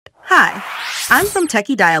Hi, I'm from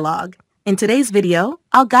Techie Dialogue. In today's video,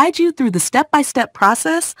 I'll guide you through the step-by-step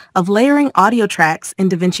process of layering audio tracks in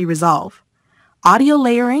Davinci Resolve. Audio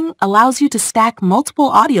layering allows you to stack multiple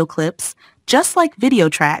audio clips, just like video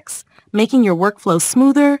tracks, making your workflow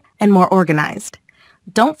smoother and more organized.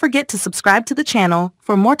 Don't forget to subscribe to the channel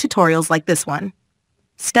for more tutorials like this one.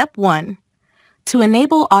 Step 1. To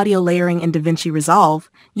enable audio layering in Davinci Resolve,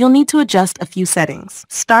 you'll need to adjust a few settings.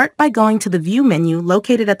 Start by going to the View menu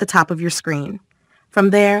located at the top of your screen. From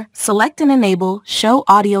there, select and enable Show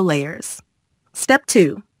Audio Layers. Step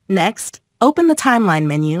 2. Next, open the Timeline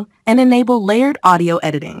menu and enable Layered Audio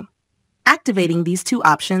Editing. Activating these two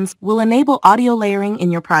options will enable audio layering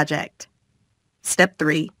in your project. Step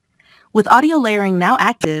 3. With audio layering now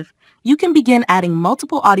active, you can begin adding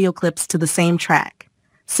multiple audio clips to the same track.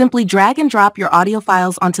 Simply drag and drop your audio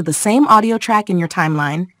files onto the same audio track in your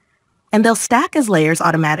timeline, and they'll stack as layers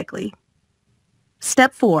automatically.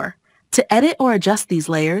 Step 4. To edit or adjust these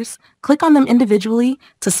layers, click on them individually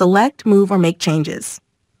to select, move, or make changes.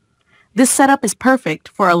 This setup is perfect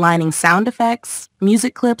for aligning sound effects,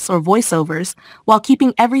 music clips, or voiceovers while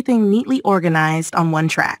keeping everything neatly organized on one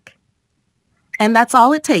track. And that's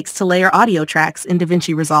all it takes to layer audio tracks in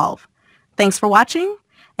Davinci Resolve. Thanks for watching,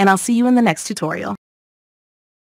 and I'll see you in the next tutorial.